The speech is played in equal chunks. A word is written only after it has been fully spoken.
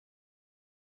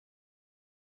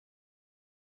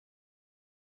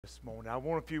this morning. I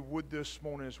want, if you would, this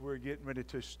morning as we're getting ready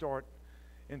to start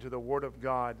into the Word of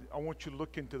God, I want you to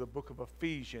look into the book of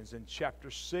Ephesians in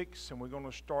chapter 6, and we're going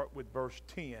to start with verse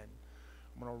 10.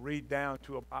 I'm going to read down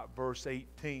to about verse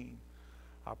 18.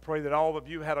 I pray that all of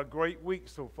you had a great week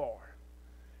so far,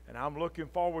 and I'm looking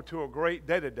forward to a great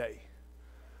day today.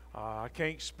 I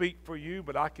can't speak for you,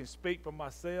 but I can speak for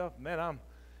myself. Man, I'm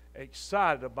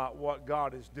excited about what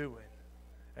God is doing.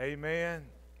 Amen.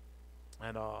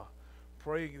 And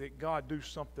pray that God do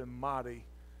something mighty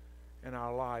in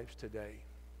our lives today.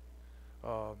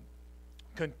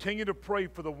 Continue to pray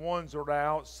for the ones that are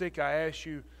out sick. I ask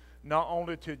you not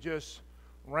only to just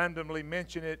randomly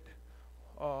mention it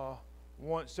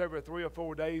once every 3 or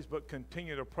 4 days, but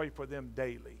continue to pray for them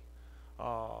daily.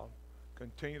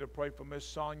 Continue to pray for Miss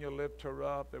Sonia, lift her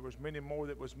up. There was many more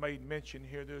that was made mention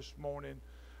here this morning.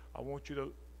 I want you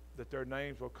to, that their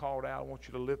names were called out. I want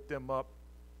you to lift them up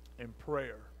in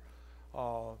prayer.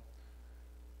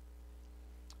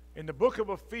 In the book of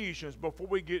Ephesians, before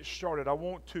we get started, I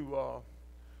want to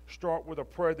start with a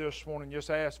prayer this morning. Just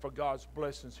ask for God's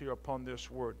blessings here upon this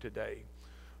word today.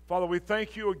 Father, we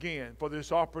thank you again for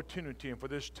this opportunity and for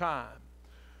this time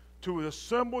to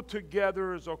assemble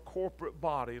together as a corporate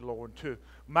body, Lord, to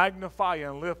magnify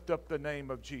and lift up the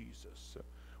name of Jesus.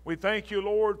 We thank you,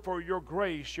 Lord, for your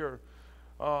grace, your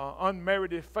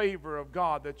unmerited favor of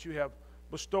God that you have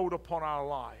bestowed upon our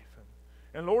life.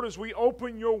 And Lord, as we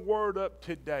open your word up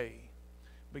today,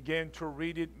 begin to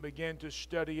read it, begin to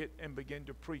study it, and begin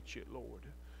to preach it, Lord.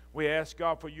 We ask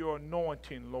God for your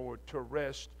anointing, Lord, to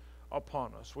rest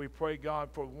upon us. We pray, God,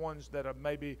 for ones that have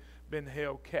maybe been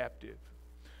held captive.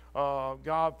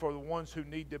 God, for the ones who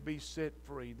need to be set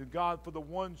free. God, for the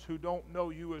ones who don't know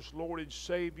you as Lord and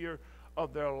Savior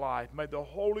of their life. May the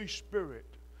Holy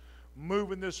Spirit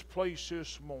move in this place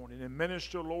this morning and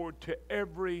minister, Lord, to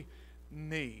every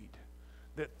need.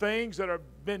 That things that have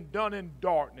been done in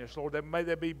darkness, Lord, that may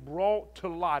they be brought to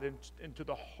light into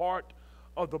the heart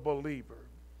of the believer.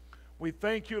 We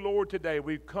thank you, Lord, today.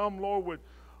 We've come, Lord, with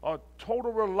a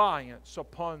total reliance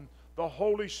upon the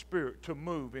Holy Spirit to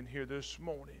move in here this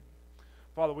morning.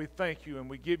 Father, we thank you and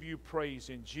we give you praise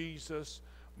in Jesus'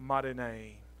 mighty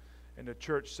name. And the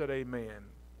church said amen.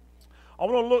 I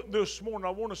want to look this morning,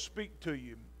 I want to speak to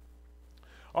you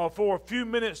for a few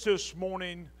minutes this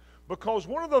morning, because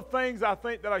one of the things I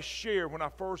think that I shared when I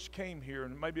first came here,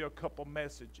 and maybe a couple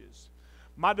messages,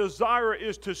 my desire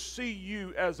is to see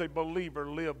you as a believer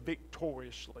live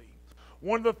victoriously.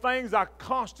 One of the things I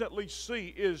constantly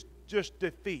see is just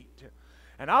defeat.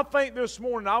 And I think this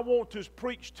morning I want to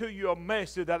preach to you a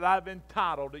message that I've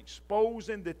entitled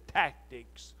Exposing the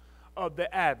Tactics of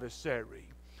the Adversary.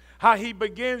 How he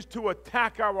begins to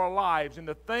attack our lives and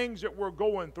the things that we're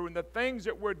going through and the things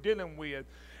that we're dealing with.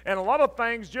 And a lot of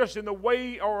things just in the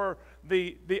way or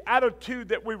the attitude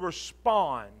that we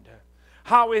respond.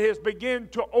 How it has begun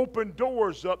to open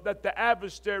doors up that the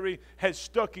adversary has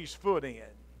stuck his foot in.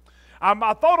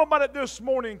 I thought about it this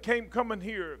morning coming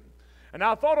here. And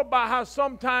I thought about how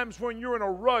sometimes when you're in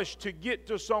a rush to get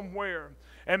to somewhere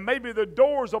and maybe the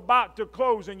door's about to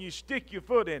close and you stick your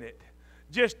foot in it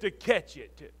just to catch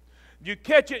it. You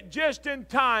catch it just in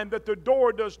time that the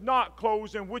door does not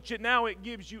close, in which it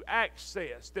gives you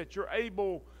access that you're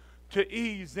able to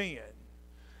ease in.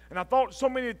 And I thought so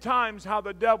many times how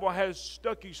the devil has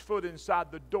stuck his foot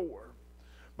inside the door.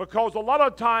 Because a lot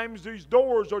of times these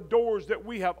doors are doors that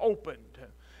we have opened.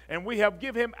 And we have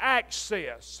given him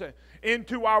access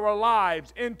into our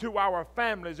lives, into our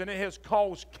families, and it has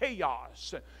caused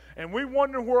chaos. And we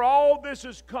wonder where all this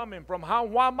is coming from,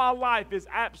 why my life is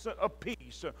absent of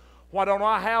peace. Why don't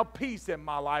I have peace in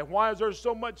my life? Why is there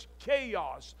so much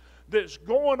chaos that's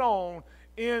going on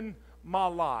in my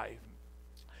life?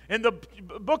 In the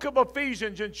book of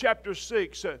Ephesians in chapter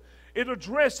 6, it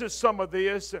addresses some of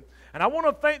this. And I want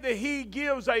to think that he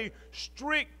gives a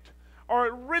strict,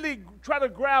 or really try to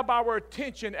grab our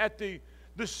attention at the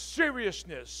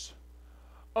seriousness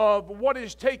of what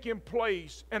is taking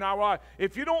place in our life.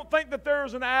 If you don't think that there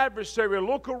is an adversary,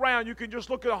 look around. You can just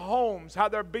look at homes, how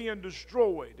they're being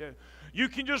destroyed. You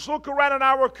can just look around in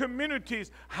our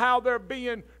communities, how they're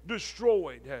being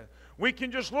destroyed. We can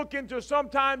just look into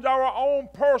sometimes our own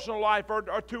personal life or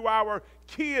to our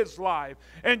kids' life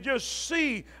and just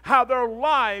see how their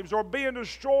lives are being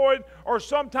destroyed, or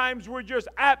sometimes we're just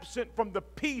absent from the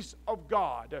peace of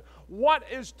God. What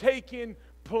is taking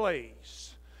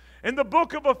place? In the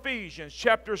book of Ephesians,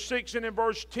 chapter 6 and in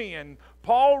verse 10,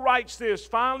 Paul writes this,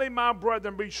 "Finally, my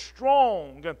brethren, be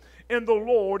strong in the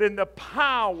Lord in the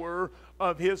power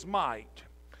of his might.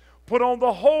 Put on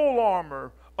the whole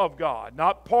armor of God."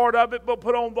 Not part of it, but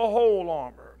put on the whole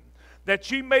armor.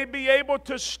 that ye may be able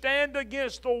to stand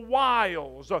against the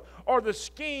wiles or the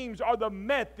schemes or the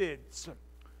methods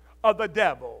of the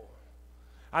devil.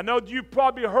 I know you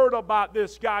probably heard about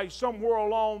this guy somewhere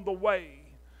along the way.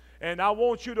 And I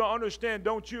want you to understand,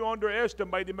 don't you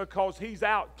underestimate him, because he's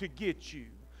out to get you.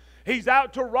 He's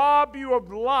out to rob you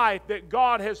of life that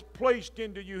God has placed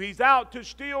into you. He's out to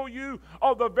steal you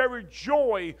of the very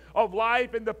joy of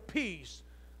life and the peace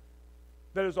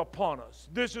that is upon us.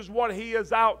 This is what he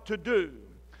is out to do.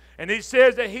 And he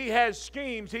says that he has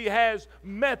schemes, he has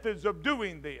methods of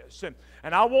doing this.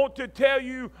 And I want to tell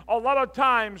you, a lot of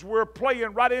times we're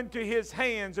playing right into his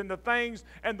hands and the things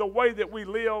and the way that we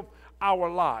live our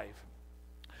life.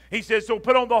 He says, so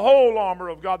put on the whole armor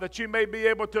of God, that you may be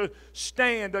able to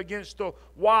stand against the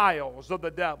wiles of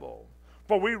the devil.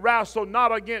 For we wrestle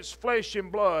not against flesh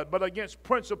and blood, but against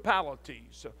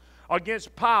principalities,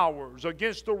 against powers,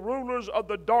 against the rulers of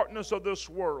the darkness of this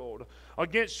world,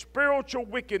 against spiritual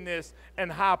wickedness in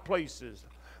high places.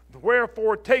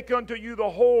 Wherefore take unto you the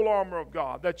whole armor of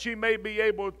God, that ye may be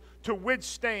able to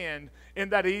withstand in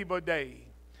that evil day.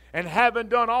 And having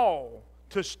done all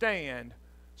to stand,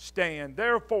 stand.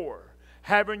 Therefore,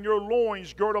 having your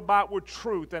loins girt about with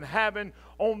truth, and having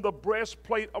on the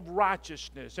breastplate of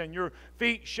righteousness, and your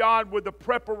feet shod with the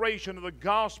preparation of the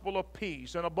gospel of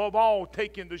peace, and above all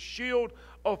taking the shield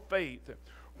of faith,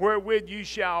 wherewith you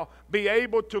shall be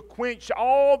able to quench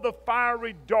all the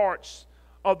fiery darts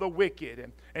of the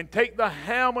wicked, and take the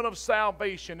helmet of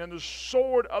salvation and the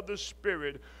sword of the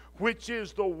Spirit, which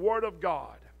is the word of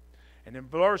God. And in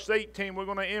verse 18, we're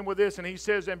going to end with this, and he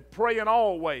says, and praying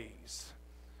always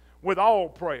with all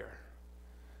prayer.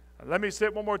 Let me say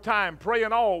it one more time.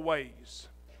 Praying always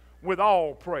with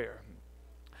all prayer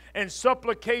and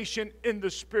supplication in the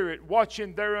Spirit,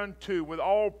 watching thereunto with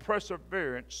all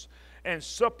perseverance and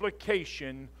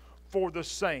supplication for the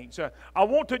saints. I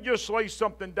want to just lay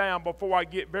something down before I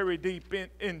get very deep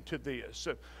into this,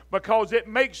 because it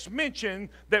makes mention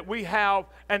that we have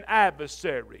an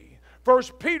adversary.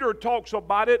 First Peter talks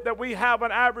about it, that we have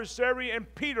an adversary,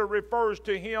 and Peter refers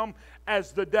to him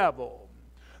as the devil.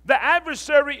 The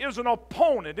adversary is an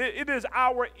opponent. It is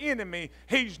our enemy.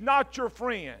 He's not your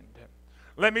friend.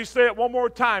 Let me say it one more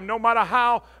time. No matter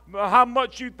how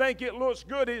much you think it looks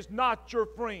good, he's not your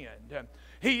friend.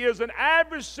 He is an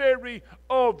adversary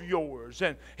of yours,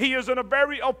 and he is a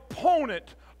very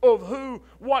opponent of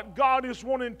what God is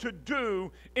wanting to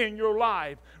do in your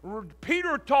life.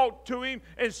 Peter talked to him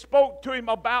and spoke to him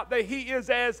about that he is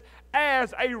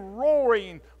as a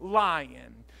roaring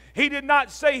lion. He did not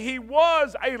say he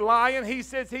was a lion. He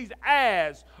says he's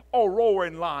as a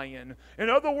roaring lion. In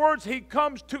other words, he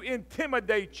comes to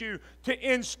intimidate you, to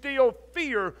instill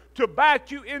fear, to back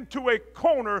you into a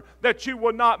corner that you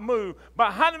will not move.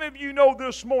 But how many of you know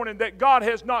this morning that God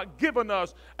has not given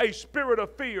us a spirit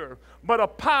of fear, but a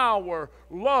power,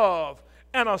 love,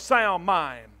 and a sound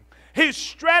mind? His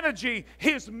strategy,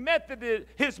 his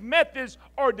methods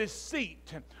are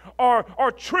deceit,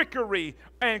 are trickery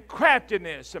and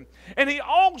craftiness. And he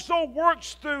also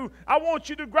works through, I want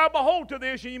you to grab a hold to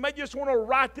this, and you may just want to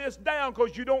write this down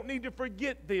because you don't need to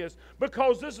forget this,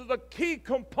 because this is a key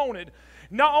component.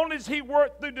 Not only does he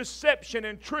work through deception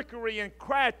and trickery and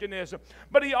craftiness,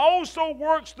 but he also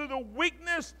works through the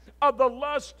weakness of the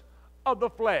lust of the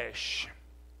flesh.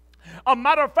 A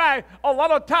matter of fact, a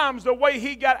lot of times the way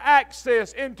he got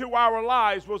access into our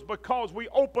lives was because we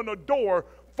opened a door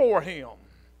for him.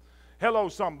 Hello,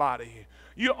 somebody.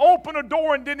 You open a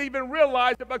door and didn't even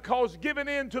realize it because giving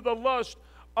in to the lust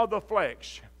of the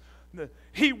flesh.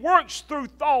 He works through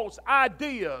thoughts,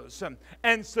 ideas,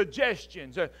 and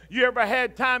suggestions. You ever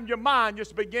had time your mind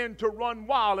just begin to run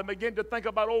wild and begin to think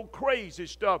about old crazy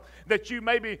stuff that you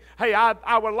maybe, hey,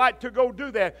 I would like to go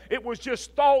do that. It was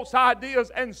just thoughts,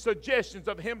 ideas, and suggestions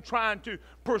of him trying to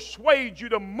persuade you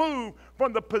to move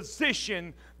from the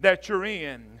position that you're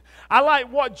in. I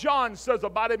like what John says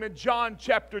about him in John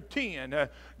chapter 10.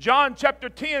 John chapter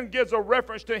 10 gives a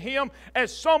reference to him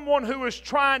as someone who is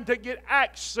trying to get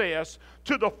access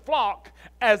to the flock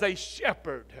as a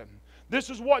shepherd. This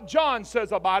is what John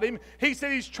says about him. He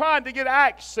said he's trying to get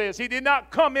access. He did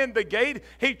not come in the gate.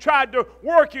 He tried to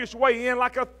work his way in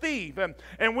like a thief.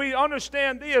 And we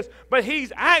understand this, but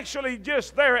he's actually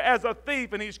just there as a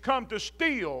thief, and he's come to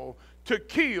steal, to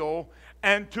kill,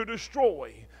 and to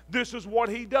destroy. This is what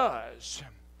he does.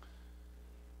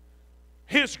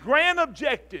 His grand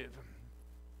objective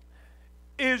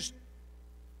is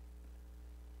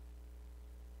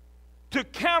to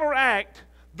counteract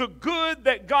the good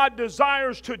that God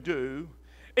desires to do,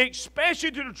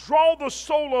 especially to draw the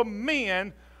soul of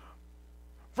men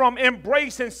from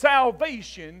embracing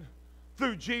salvation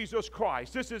through Jesus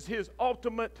Christ. This is his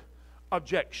ultimate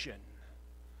objection,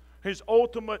 his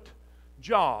ultimate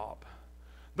job.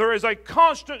 There is a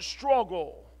constant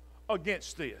struggle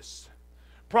against this.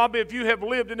 Probably if you have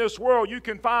lived in this world, you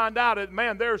can find out that,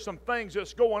 man, there are some things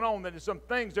that's going on, that there's some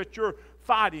things that you're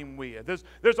fighting with.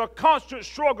 There's a constant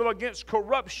struggle against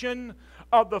corruption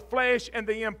of the flesh and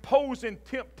the imposing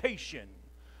temptation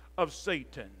of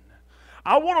Satan.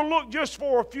 I want to look just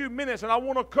for a few minutes, and I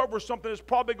want to cover something that's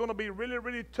probably going to be really,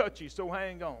 really touchy, so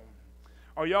hang on.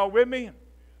 Are y'all with me?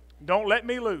 Don't let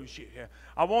me lose you.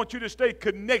 I want you to stay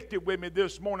connected with me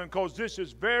this morning, because this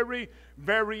is very,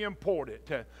 very important.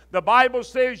 The Bible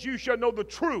says you shall know the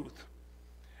truth,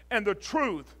 and the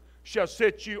truth shall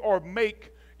set you or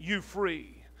make you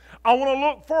free. I want to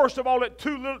look first of all at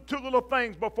two little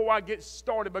things before I get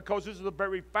started, because this is the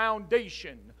very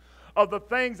foundation of the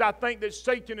things I think that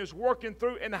Satan is working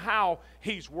through and how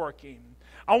he's working.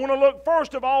 I want to look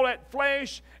first of all at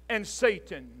flesh and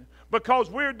Satan, because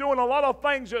we're doing a lot of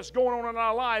things that's going on in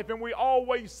our life, and we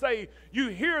always say, you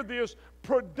hear this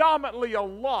predominantly a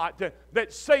lot,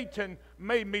 that Satan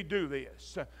made me do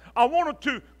this. I wanted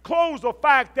to close the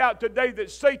fact out today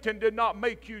that Satan did not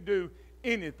make you do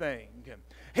anything.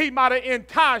 He might have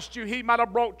enticed you. He might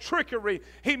have brought trickery.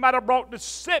 He might have brought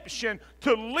deception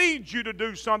to lead you to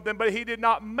do something, but he did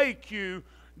not make you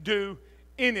do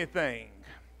anything.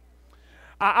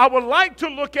 I would like to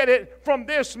look at it from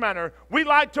this manner. We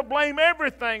like to blame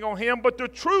everything on him, but the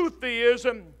truth is,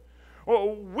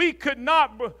 we could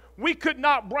not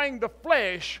bring the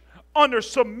flesh under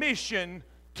submission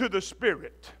to the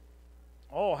Spirit.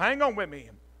 Oh, hang on with me.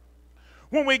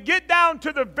 When we get down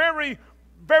to the very,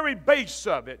 very base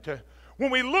of it, when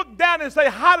we look down and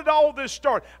say, how did all this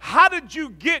start? How did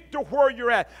you get to where you're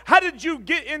at? How did you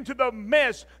get into the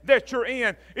mess that you're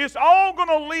in? It's all going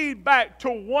to lead back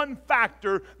to one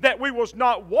factor, that we was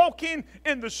not walking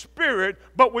in the Spirit,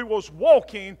 but we was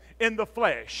walking in the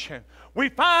flesh. We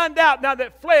find out now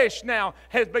that flesh now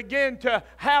has begun to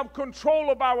have control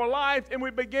of our life, and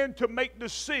we begin to make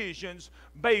decisions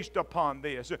based upon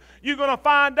this. You're going to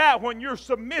find out when you're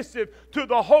submissive to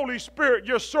the Holy Spirit,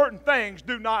 just certain things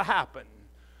do not happen.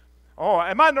 Oh,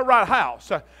 am I in the right house?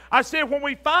 I said when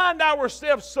we find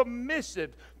ourselves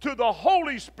submissive to the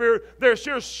Holy Spirit, there's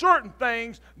just certain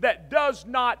things that does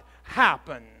not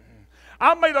happen.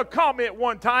 I made a comment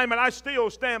one time, and I still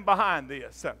stand behind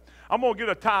this. I'm going to get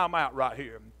a time out right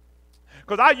here,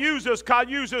 because I use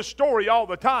this story all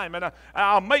the time, and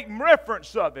I'll make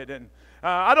reference of it. And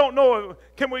I don't know,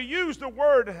 can we use the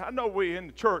word, I know we in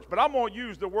the church, but I'm going to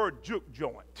use the word juke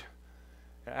joint.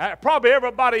 Probably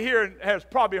everybody here has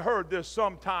probably heard this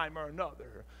sometime or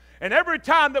another. And every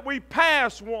time that we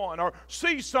pass one or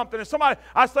see something, and somebody,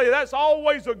 I say that's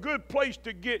always a good place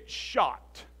to get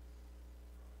shot.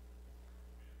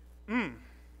 And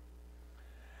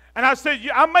I said,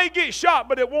 I may get shot,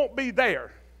 but it won't be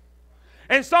there.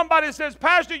 And somebody says,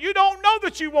 Pastor, you don't know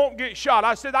that you won't get shot.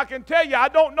 I said, I can tell you, I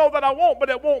don't know that I won't, but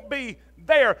it won't be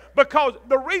there. Because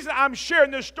the reason I'm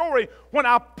sharing this story, when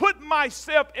I put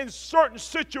myself in certain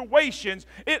situations,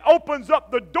 it opens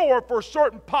up the door for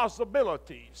certain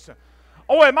possibilities.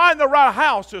 Oh, am I in the right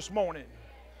house this morning?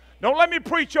 Don't let me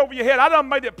preach over your head. I done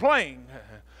made it plain.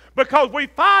 Because we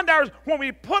find when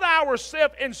we put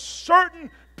ourselves in certain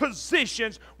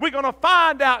positions, we're going to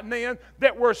find out then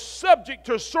that we're subject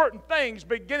to certain things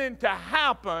beginning to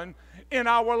happen in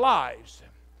our lives.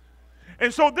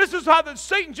 And so this is how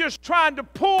Satan's just trying to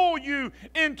pull you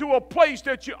into a place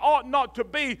that you ought not to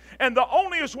be. And the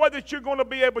only way that you're going to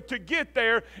be able to get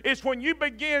there is when you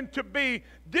begin to be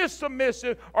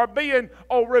dissubmissive or being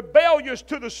rebellious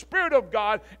to the Spirit of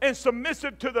God and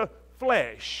submissive to the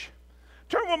flesh.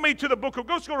 Turn with me to the book of,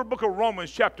 let's go to the book of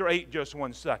Romans chapter 8 just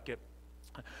one second.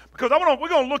 Because we're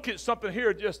going to look at something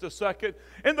here in just a second.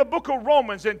 In the book of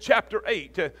Romans in chapter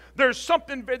 8, there's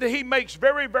something that he makes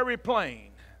very, very plain.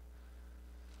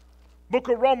 Book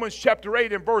of Romans chapter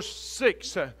 8 and verse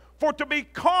 6. For to be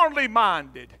carnally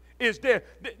minded is death.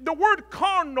 The word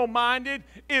carnal minded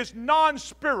is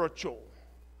non-spiritual.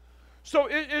 So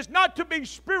it's not to be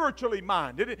spiritually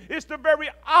minded. It's the very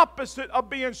opposite of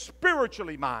being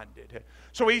spiritually minded.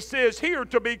 So he says here,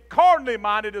 to be carnally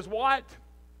minded is what?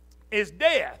 Is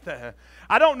death.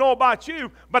 I don't know about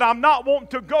you, but I'm not wanting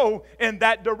to go in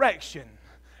that direction.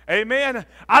 Amen.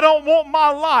 I don't want my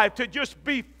life to just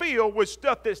be filled with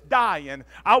stuff that's dying.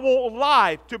 I want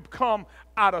life to come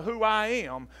out of who I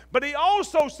am. But he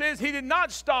also says he did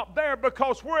not stop there,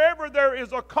 because wherever there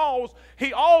is a cause,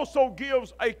 he also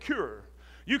gives a cure.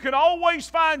 You can always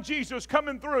find Jesus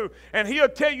coming through, and he'll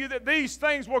tell you that these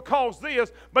things will cause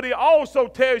this, but he also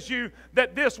tells you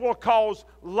that this will cause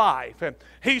life. And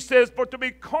he says, but to be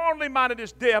carnally minded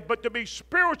is death, but to be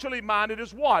spiritually minded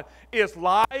is what? Is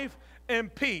life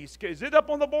and peace. Is it up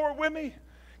on the board with me?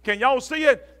 Can y'all see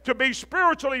it? To be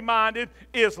spiritually minded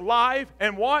is life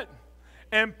and what?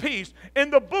 And peace. In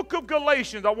the book of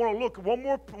Galatians, I want to look at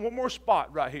one more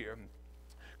spot right here,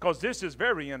 because this is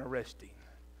very interesting.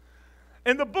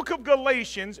 In the book of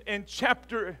Galatians, in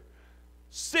chapter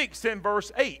 6 and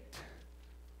verse 8.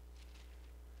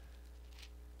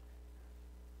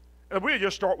 And we'll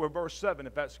just start with verse 7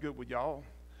 if that's good with y'all.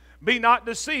 Be not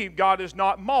deceived, God is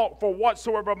not mocked, for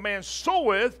whatsoever a man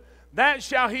soweth, that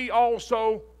shall he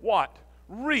also, what?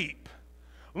 Reap.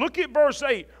 Look at verse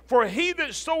 8. For he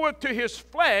that soweth to his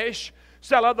flesh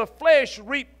shall of the flesh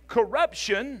reap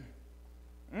corruption.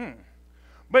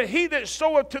 But he that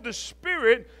soweth to the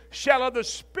Spirit shall of the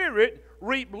Spirit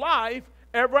reap life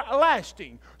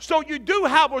everlasting. So you do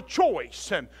have a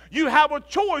choice. You have a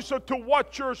choice as to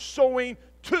what you're sowing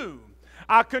to.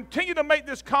 I continue to make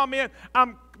this comment.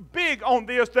 I'm big on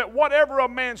this, that whatever a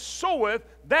man soweth,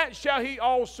 that shall he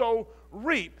also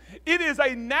reap. It is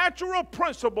a natural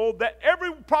principle that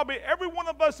probably every one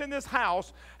of us in this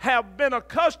house have been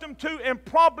accustomed to and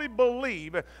probably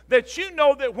believe, that you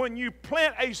know that when you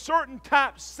plant a certain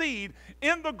type seed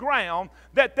in the ground,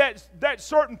 that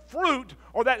certain fruit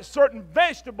or that certain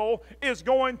vegetable is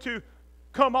going to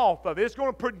come off of it. It's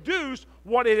going to produce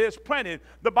what it has planted.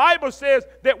 The Bible says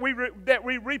that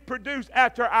we reproduce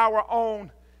after our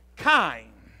own kind.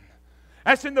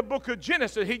 That's in the book of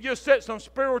Genesis. He just set some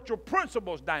spiritual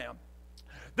principles down.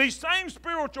 These same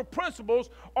spiritual principles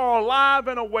are alive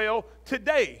and well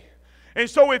today. And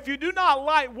so if you do not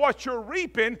like what you're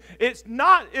reaping, it's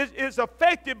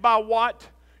affected by what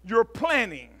you're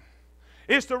planting.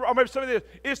 It's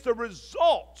the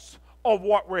results of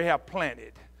what we have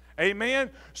planted.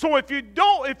 Amen. So if you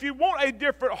want a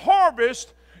different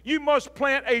harvest, you must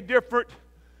plant a different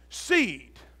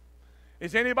seed.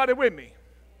 Is anybody with me?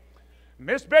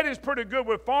 Miss Betty's pretty good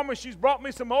with farming. She's brought me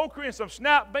some okra and some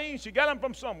snap beans. She got them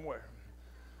from somewhere.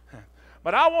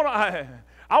 But I want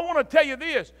to tell you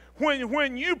this.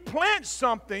 When you plant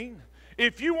something,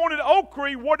 if you wanted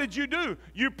okra, what did you do?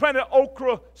 You planted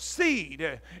okra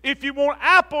seed. If you want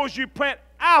apples, you plant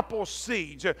apple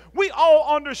seeds. We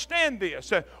all understand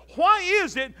this. Why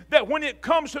is it that when it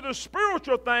comes to the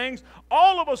spiritual things,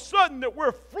 all of a sudden that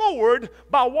we're floored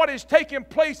by what is taking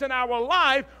place in our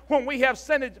life when we have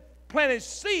planted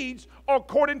seeds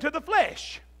according to the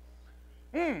flesh?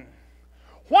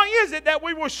 Why is it that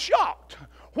we were shocked?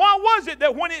 Why was it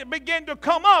that when it began to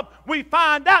come up, we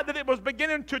find out that it was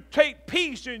beginning to take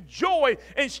peace and joy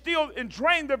and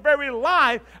drain the very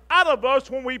life out of us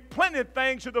when we planted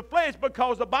things to the flesh?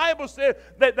 Because the Bible said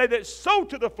that they that sow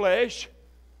to the flesh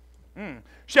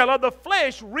shall of the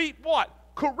flesh reap what?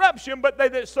 Corruption, but they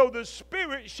that sow the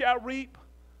Spirit shall reap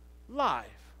life.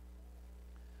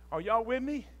 Are y'all with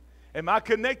me? Am I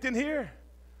connecting here?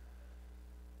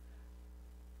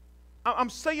 I'm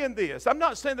saying this. I'm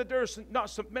not saying that there's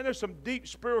some deep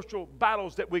spiritual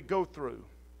battles that we go through.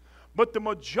 But the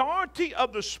majority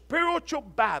of the spiritual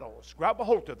battles, grab a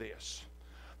hold of this,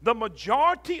 the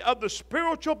majority of the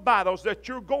spiritual battles that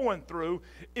you're going through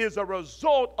is a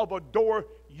result of a door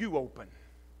you open.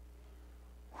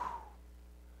 Whew.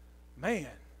 Man,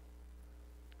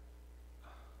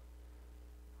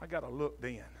 I got to look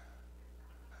then.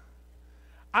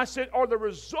 I said, are the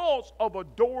results of a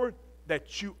door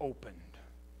that you opened.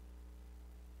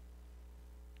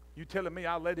 You telling me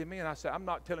I let him in? I said, I'm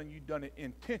not telling you done it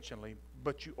intentionally,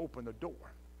 but you opened the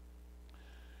door.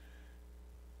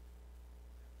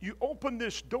 You open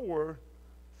this door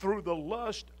through the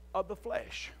lust of the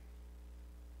flesh.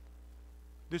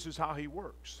 This is how he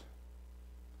works.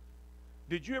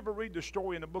 Did you ever read the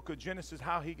story in the book of Genesis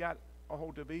how he got a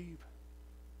hold of Eve?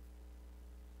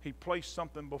 He placed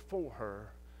something before her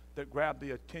that grabbed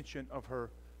the attention of her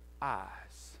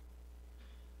eyes.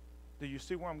 Do you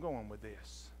see where I'm going with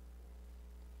this?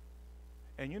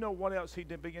 And you know what else he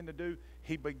did begin to do?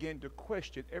 He began to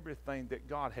question everything that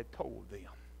God had told them.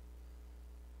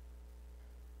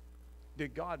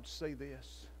 Did God say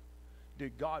this?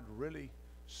 Did God really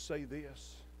say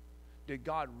this? Did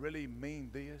God really mean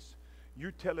this?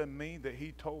 You're telling me that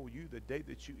he told you the day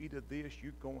that you eat of this,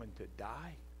 you're going to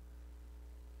die?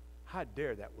 How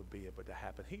dare that would be able to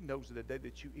happen? He knows that the day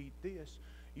that you eat this,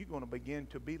 you're going to begin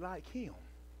to be like him.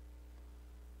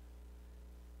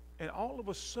 And all of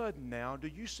a sudden now, do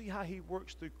you see how he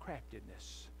works through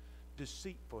craftiness,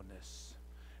 deceitfulness?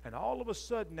 And all of a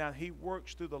sudden now he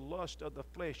works through the lust of the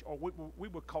flesh, or we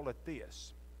would call it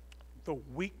this. the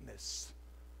weakness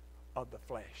of the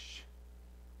flesh.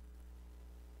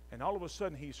 And all of a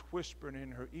sudden he's whispering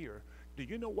in her ear. Do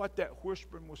you know what that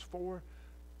whispering was for?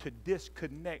 To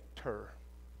disconnect her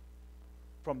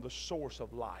from the source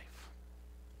of life.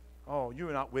 Oh,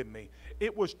 you're not with me.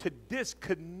 It was to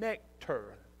disconnect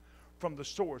her from the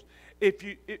source.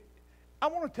 I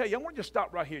want to tell you, I want to just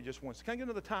stop right here just once. Can I get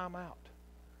another time out?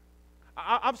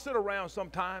 I've sit around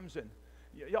sometimes, and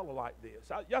y'all are like this.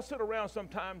 Y'all sit around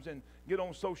sometimes and get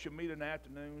on social media in the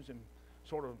afternoons and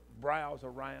sort of browse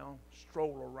around,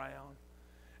 stroll around.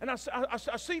 And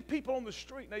I see people on the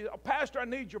street, and they say, Pastor, I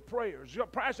need your prayers.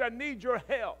 Pastor, I need your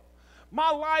help. My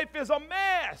life is a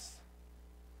mess.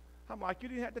 I'm like, you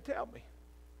didn't have to tell me.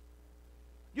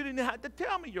 You didn't have to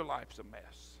tell me your life's a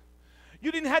mess.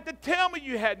 You didn't have to tell me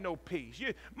you had no peace.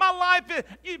 My life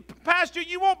is, Pastor,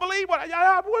 you won't believe what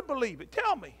I would believe it.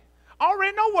 Tell me. I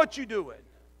already know what you're doing.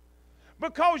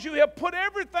 Because you have put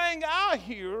everything out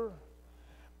here,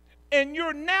 and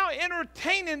you're now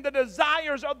entertaining the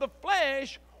desires of the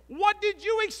flesh. What did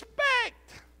you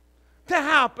expect to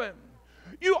happen?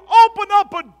 You opened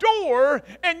up a door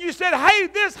and you said, hey,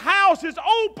 this house is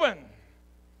open.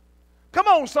 Come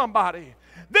on, somebody.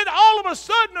 Then all of a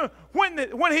sudden,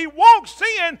 when he walks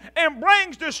in and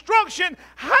brings destruction,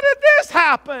 how did this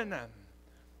happen?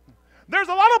 There's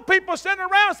a lot of people sitting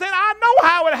around saying, I know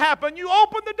how it happened. You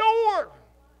opened the door.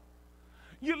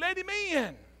 You let him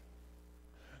in.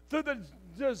 Through the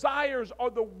desires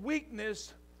or the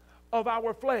weakness of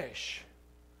our flesh.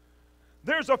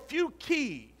 There's a few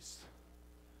keys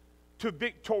to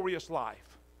victorious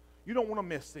life. You don't want to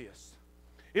miss this.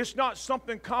 It's not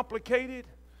something complicated.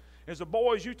 As the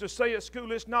boys used to say at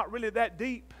school, it's not really that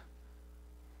deep.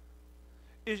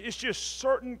 It's just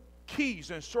certain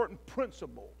keys and certain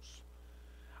principles.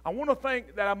 I want to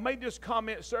think that I made this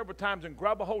comment several times and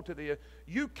grab a hold to this.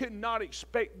 You cannot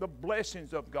expect the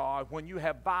blessings of God when you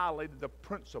have violated the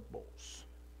principles.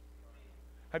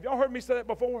 Have y'all heard me say that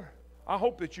before? I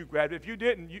hope that you grabbed it. If you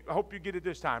didn't, I hope you get it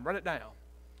this time. Write it down.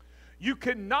 You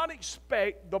cannot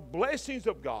expect the blessings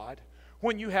of God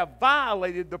when you have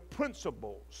violated the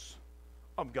principles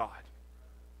of God.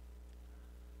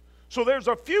 So there's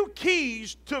a few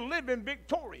keys to living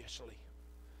victoriously.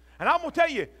 And I'm going to tell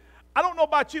you, I don't know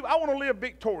about you, I want to live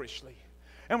victoriously.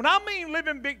 And when I mean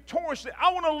living victoriously,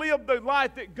 I want to live the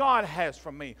life that God has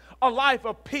for me. A life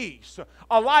of peace,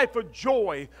 a life of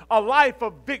joy, a life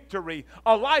of victory,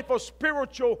 a life of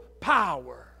spiritual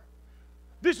power.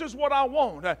 This is what I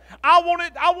want. I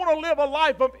want to live a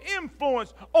life of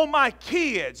influence on my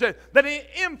kids, that it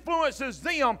influences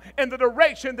them in the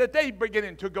direction that they're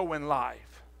beginning to go in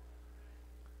life.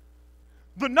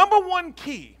 The number one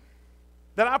key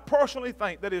that I personally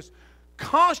think that is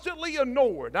constantly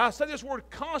ignored, I say this word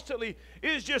constantly,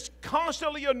 is just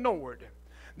constantly ignored,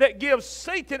 that gives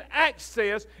Satan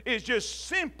access, is just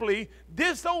simply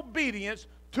disobedience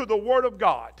to the Word of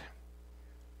God.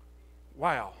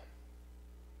 Wow.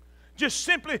 Just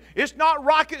simply, it's not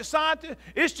rocket science,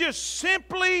 it's just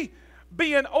simply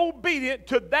being obedient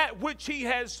to that which he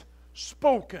has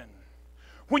spoken.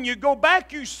 When you go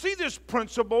back, you see this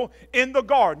principle in the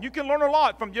garden. You can learn a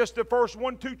lot from just the first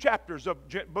 1-2 chapters of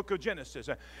the book of Genesis.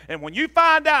 And when you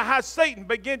find out how Satan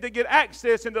began to get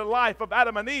access into the life of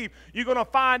Adam and Eve, you're going to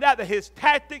find out that his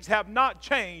tactics have not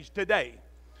changed today.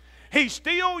 He's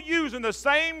still using the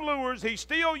same lures. He's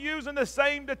still using the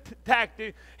same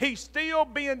tactic. He's still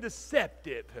being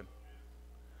deceptive.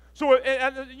 So,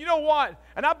 and you know what?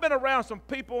 And I've been around some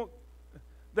people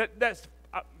that's,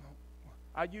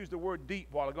 I used the word deep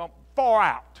while ago, far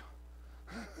out.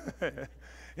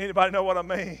 Anybody know what I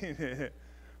mean?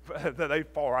 That they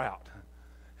far out.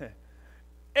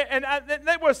 And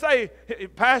they will say,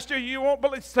 Pastor, you won't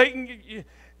believe Satan.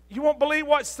 You won't believe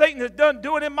what Satan has done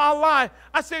doing in my life.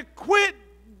 I said, quit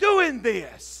doing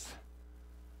this.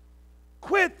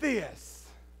 Quit this.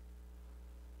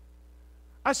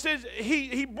 I said,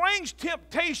 he brings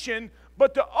temptation,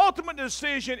 but the ultimate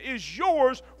decision is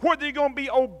yours, whether you're going to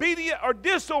be obedient or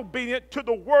disobedient to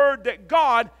the word that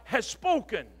God has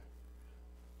spoken.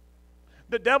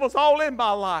 The devil's all in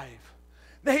my life.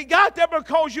 Now, he got there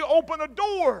because you opened a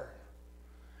door.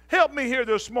 Help me here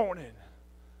this morning.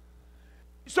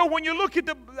 So when you look at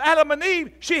Adam and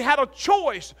Eve, she had a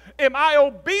choice. Am I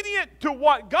obedient to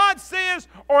what God says,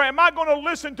 or am I going to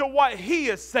listen to what he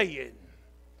is saying?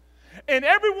 And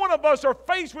every one of us are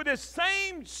faced with this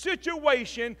same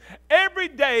situation every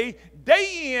day,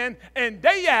 day in and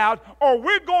day out, or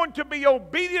we're going to be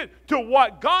obedient to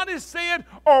what God has said,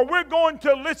 or we're going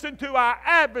to listen to our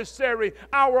adversary,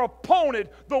 our opponent,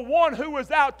 the one who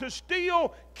is out to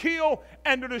steal, kill,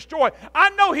 and to destroy. I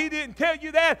know he didn't tell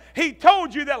you that. He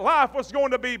told you that life was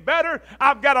going to be better.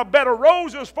 I've got a bed of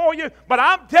roses for you, but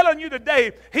I'm telling you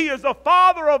today, he is the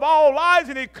father of all lies,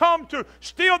 and he come to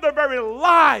steal the very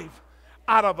life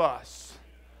out of us.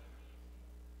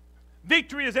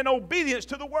 Victory is in obedience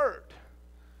to the word.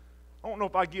 I don't know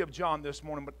if I give John this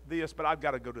morning but I've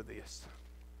got to go to this.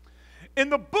 In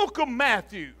the book of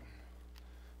Matthew,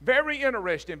 very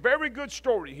interesting, very good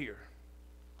story here.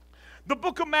 The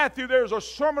book of Matthew, there's a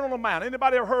Sermon on the Mount.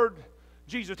 Anybody ever heard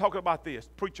Jesus talking about this,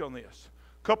 preach on this?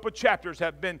 A couple of chapters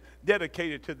have been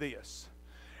dedicated to this.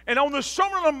 And on the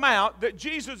Sermon on the Mount that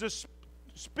Jesus is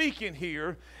speaking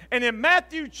here, and in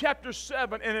Matthew chapter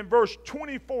 7 and in verse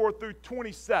 24 through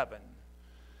 27,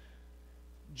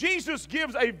 Jesus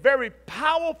gives a very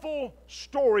powerful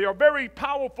story, or very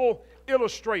powerful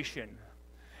illustration.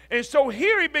 And so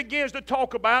here he begins to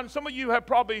talk about, and some of you have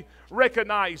probably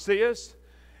recognized this.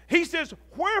 He says,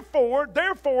 "Wherefore,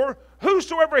 therefore,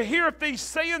 whosoever heareth these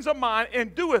sayings of mine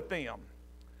and doeth them,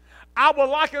 I will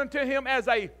liken unto him as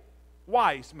a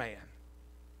wise man,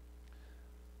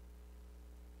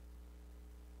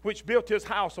 which built his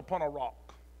house upon a rock.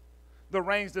 The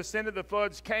rains descended, the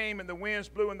floods came, and the winds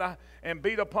blew and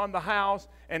beat upon the house,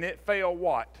 and it fell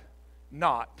what?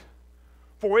 Not.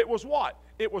 For it was what?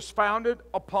 It was founded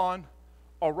upon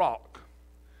a rock."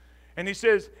 And he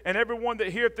says, "And everyone that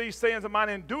heareth these sayings of mine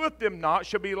and doeth them not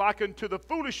shall be likened to the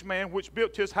foolish man which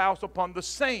built his house upon the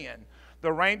sand.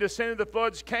 The rain descended, the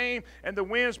floods came, and the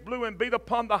winds blew and beat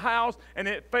upon the house, and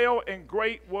it fell, and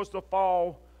great was the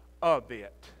fall of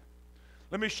it."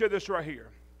 Let me share this right here.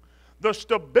 The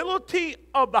stability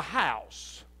of the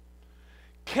house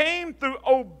came through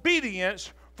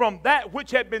obedience from that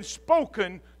which had been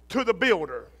spoken to the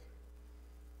builder.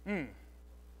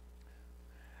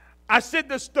 I said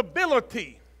the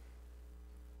stability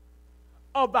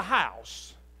of the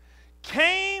house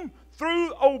came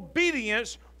through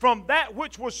obedience from that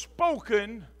which was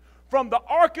spoken from the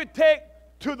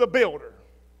architect to the builder.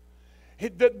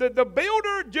 The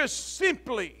builder just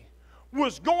simply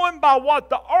was going by what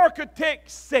the architect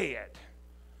said.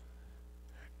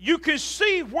 You can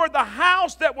see where the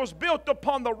house that was built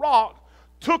upon the rock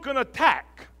took an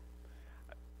attack.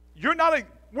 We're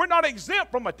not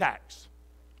exempt from attacks.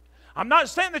 I'm not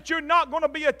saying that you're not going to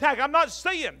be attacked. I'm not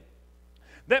saying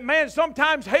that, man,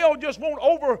 sometimes hell just won't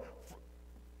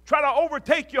try to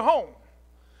overtake you home,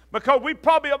 because we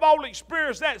probably have all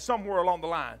experienced that somewhere along the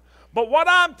line. But what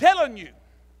I'm telling you,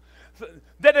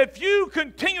 that if you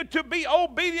continue to be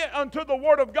obedient unto the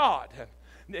Word of God,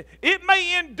 it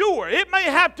may endure. It may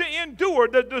have to endure.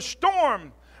 The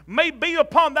storm may be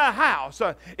upon that house.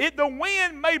 The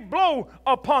wind may blow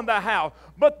upon the house.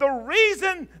 But the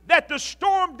reason that the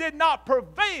storm did not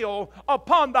prevail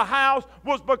upon the house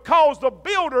was because the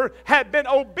builder had been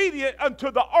obedient unto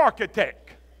the architect.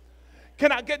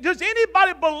 Does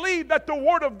anybody believe that the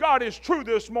Word of God is true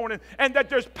this morning and that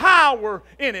there's power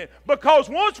in it? Because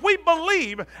once we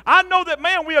believe, I know that,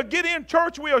 man, we'll get in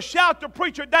church, we'll shout the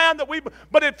preacher down,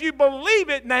 but if you believe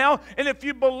it now, and if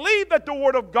you believe that the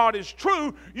Word of God is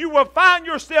true, you will find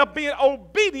yourself being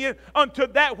obedient unto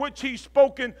that which He's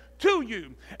spoken to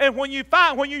you. And when you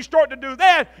start to do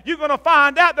that, you're going to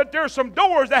find out that there's some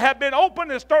doors that have been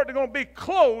opened and start to going to be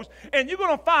closed, and you're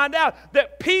going to find out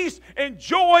that peace and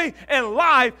joy and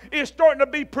life is starting to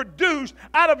be produced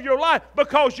out of your life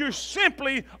because you're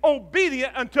simply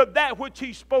obedient unto that which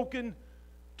He's spoken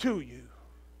to you.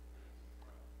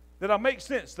 Did I make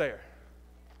sense there?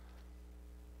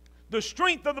 The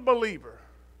strength of the believer.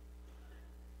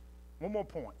 One more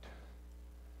point.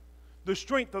 The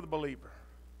strength of the believer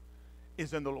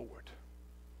is in the Lord.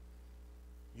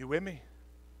 You with me?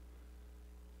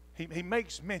 He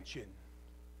makes mention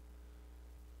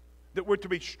that we're to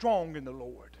be strong in the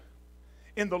Lord,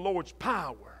 in the Lord's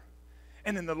power,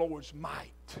 and in the Lord's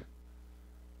might.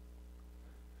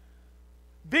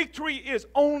 Victory is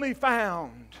only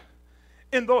found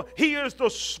in He is the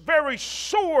very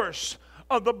source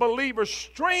of the believer's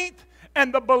strength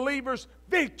and the believer's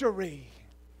victory.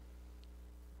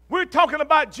 We're talking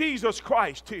about Jesus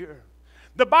Christ here.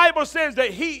 The Bible says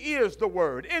that He is the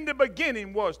Word. In the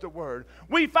beginning was the Word.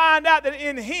 We find out that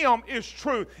in Him is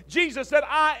truth. Jesus said,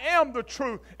 "I am the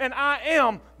truth and I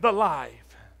am the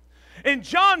life." In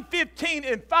John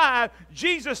 15:5,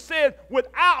 Jesus said,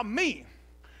 "Without me,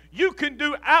 you can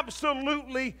do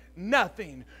absolutely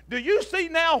nothing." Do you see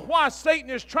now why Satan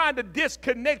is trying to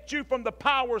disconnect you from the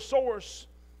power source?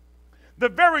 the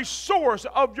very source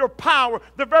of your power,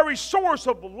 the very source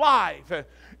of life.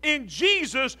 In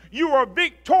Jesus, you are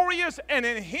victorious, and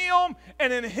in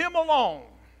Him alone.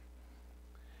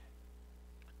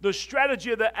 The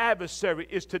strategy of the adversary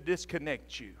is to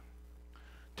disconnect you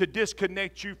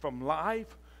from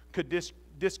life, could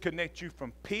disconnect you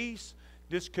from peace,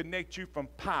 disconnect you from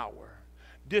power,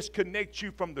 disconnect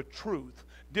you from the truth,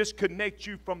 disconnect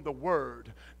you from the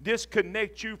word,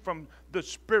 disconnect you from the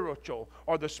spiritual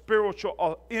or the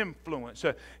spiritual influence.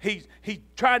 He's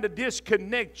trying to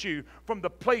disconnect you from the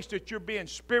place that you're being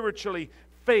spiritually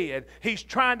fed. He's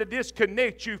trying to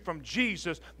disconnect you from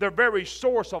Jesus, the very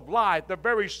source of life, the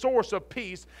very source of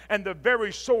peace, and the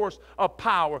very source of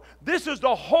power. This is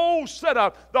the whole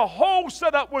setup. The whole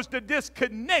setup was to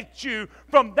disconnect you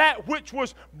from that which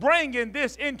was bringing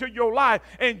this into your life.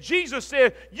 And Jesus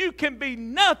said, you can be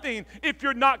nothing if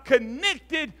you're not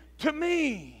connected to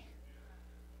me.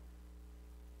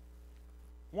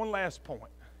 One last point.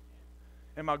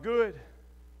 Am I good?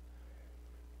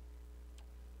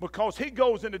 Because he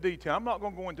goes into detail. I'm not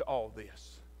going to go into all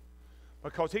this.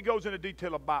 Because he goes into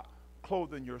detail about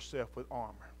clothing yourself with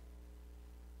armor.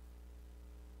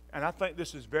 And I think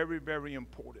this is very, very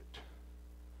important.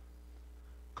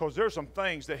 Because there's some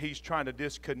things that he's trying to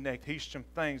disconnect. Some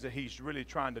things that he's really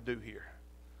trying to do here.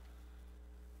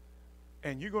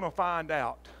 And you're going to find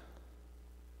out.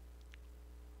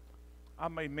 I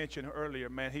may mention earlier,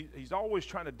 man, he's always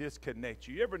trying to disconnect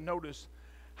you. You ever notice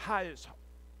how it's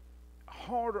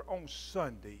harder on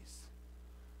Sundays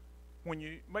when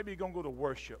you maybe you're going to go to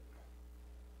worship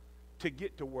to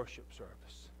get to worship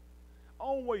service?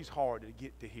 Always hard to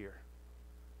get to here.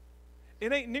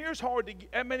 It ain't near as hard to get,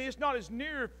 I mean, it's not as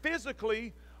near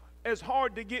physically as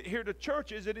hard to get here to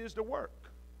church as it is to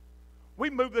work. We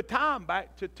moved the time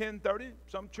back to 10:30.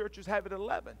 Some churches have it at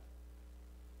 11.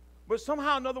 But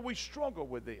somehow or another we struggle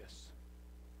with this.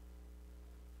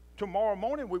 Tomorrow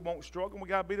morning we won't struggle. We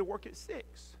got to be to work at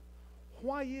 6.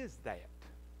 Why is that?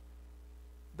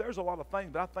 There's a lot of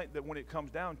things, but I think that when it comes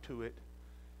down to it,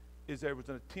 is there was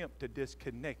an attempt to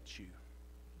disconnect you.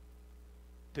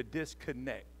 To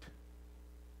disconnect.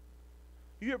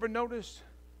 You ever notice?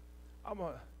 I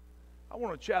want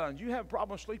to challenge you. Have a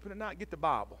problem sleeping at night? Get the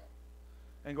Bible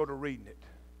and go to reading it.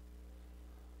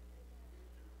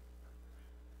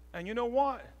 And you know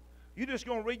what? You're just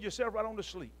going to read yourself right on to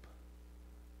sleep.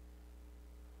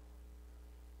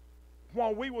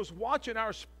 While we was watching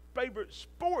our favorite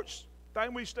sports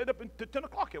thing, we stayed up until 10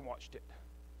 o'clock and watched it.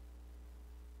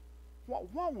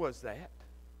 What was that?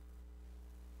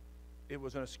 It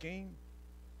was in a scheme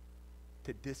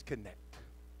to disconnect.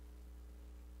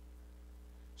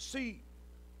 See,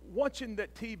 watching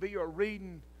that TV or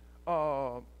reading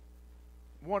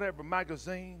whatever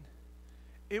magazine,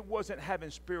 it wasn't having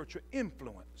spiritual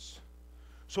influence.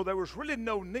 So there was really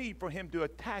no need for him to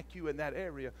attack you in that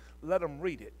area. Let him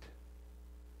read it.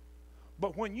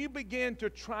 But when you begin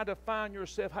to try to find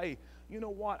yourself, hey, you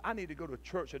know what? I need to go to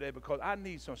church today because I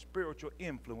need some spiritual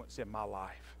influence in my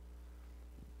life.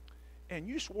 And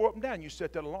you swore up and down, you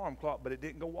set that alarm clock, but it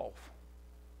didn't go off.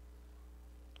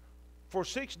 For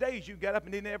 6 days, you got up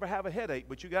and didn't ever have a headache,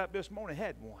 but you got up this morning and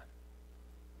had one.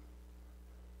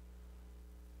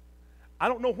 I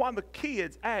don't know why the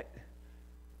kids act.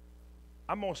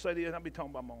 I'm going to say this, and I'll be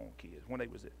talking about my own kids when they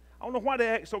was it. I don't know why they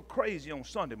act so crazy on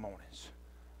Sunday mornings.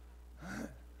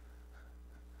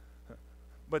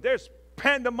 But there's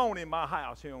pandemonium in my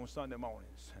house here on Sunday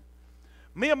mornings.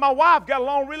 Me and my wife got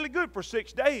along really good for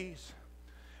 6 days.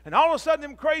 And all of a sudden,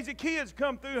 them crazy kids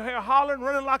come through here hollering,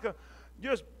 running like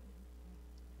just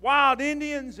wild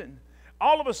Indians. And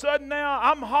all of a sudden now,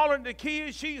 I'm hollering at the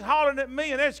kids, she's hollering at me,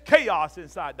 and there's chaos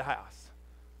inside the house.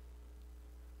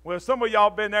 Well, some of y'all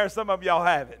been there, some of y'all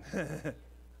haven't.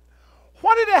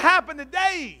 What did it happen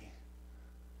today?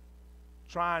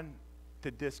 Trying to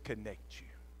disconnect you.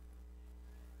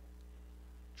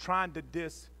 Trying to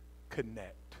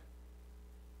disconnect.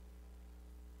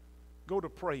 Go to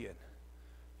praying.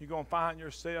 You're going to find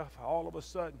yourself all of a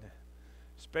sudden,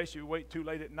 especially if you wait too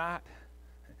late at night,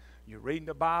 you're reading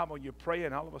the Bible, you're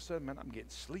praying, all of a sudden, man, I'm getting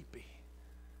sleepy.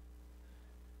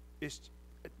 It's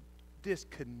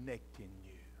disconnecting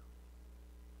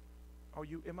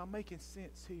you. Am I making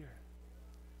sense here?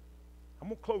 I'm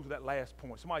going to close with that last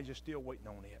point. Somebody's just still waiting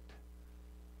on it.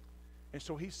 And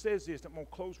so he says this. I'm going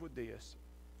to close with this.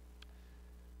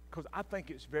 Because I think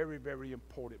it's very, very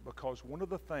important. Because one of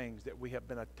the things that we have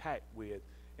been attacked with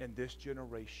in this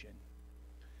generation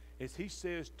is he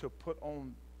says to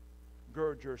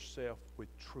gird yourself with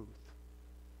truth.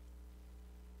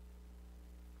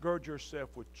 Gird yourself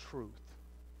with truth.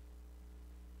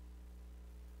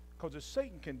 Because if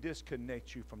Satan can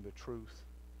disconnect you from the truth,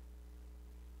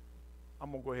 I'm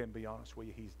going to go ahead and be honest with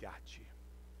you, he's got you.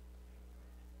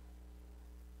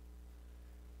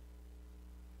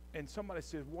 And somebody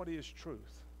says, what is truth?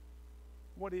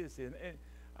 What is it?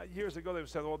 And years ago they would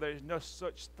say, well, there's no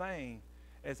such thing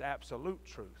as absolute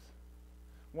truth.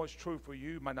 What's true for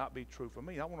you might not be true for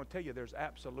me. I want to tell you there's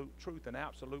absolute truth, and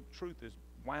absolute truth is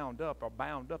wound up or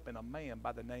bound up in a man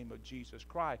by the name of Jesus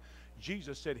Christ.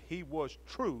 Jesus said he was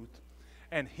truth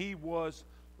and he was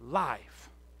life.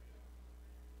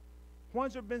 Why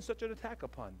has there been such an attack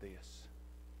upon this?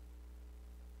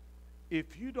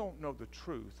 If you don't know the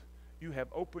truth, you have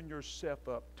opened yourself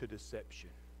up to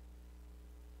deception.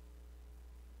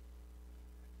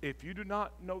 If you do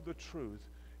not know the truth,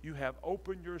 you have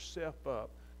opened yourself up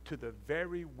to the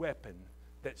very weapon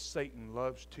that Satan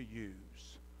loves to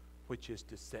use, which is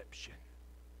deception.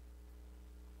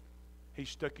 He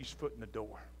stuck his foot in the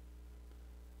door.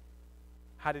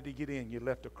 How did he get in? You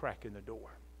left a crack in the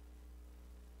door.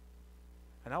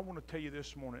 And I want to tell you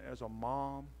this morning, as a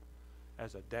mom,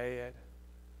 as a dad,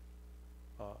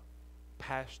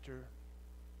 pastor,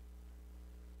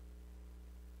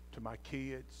 to my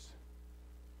kids,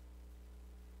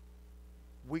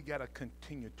 we got to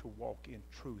continue to walk in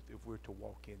truth if we're to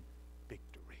walk in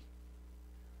victory.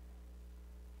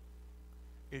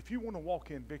 If you want to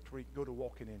walk in victory, go to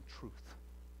walking in truth.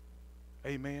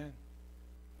 Amen.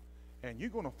 And you're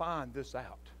going to find this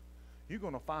out. You're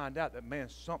going to find out that, man,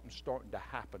 something's starting to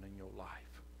happen in your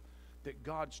life. That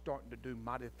God's starting to do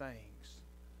mighty things.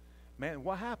 Man,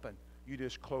 what happened? You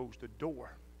just closed the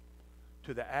door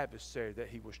to the adversary that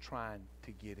he was trying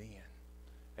to get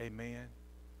in. Amen.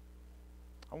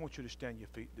 I want you to stand your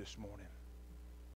feet this morning.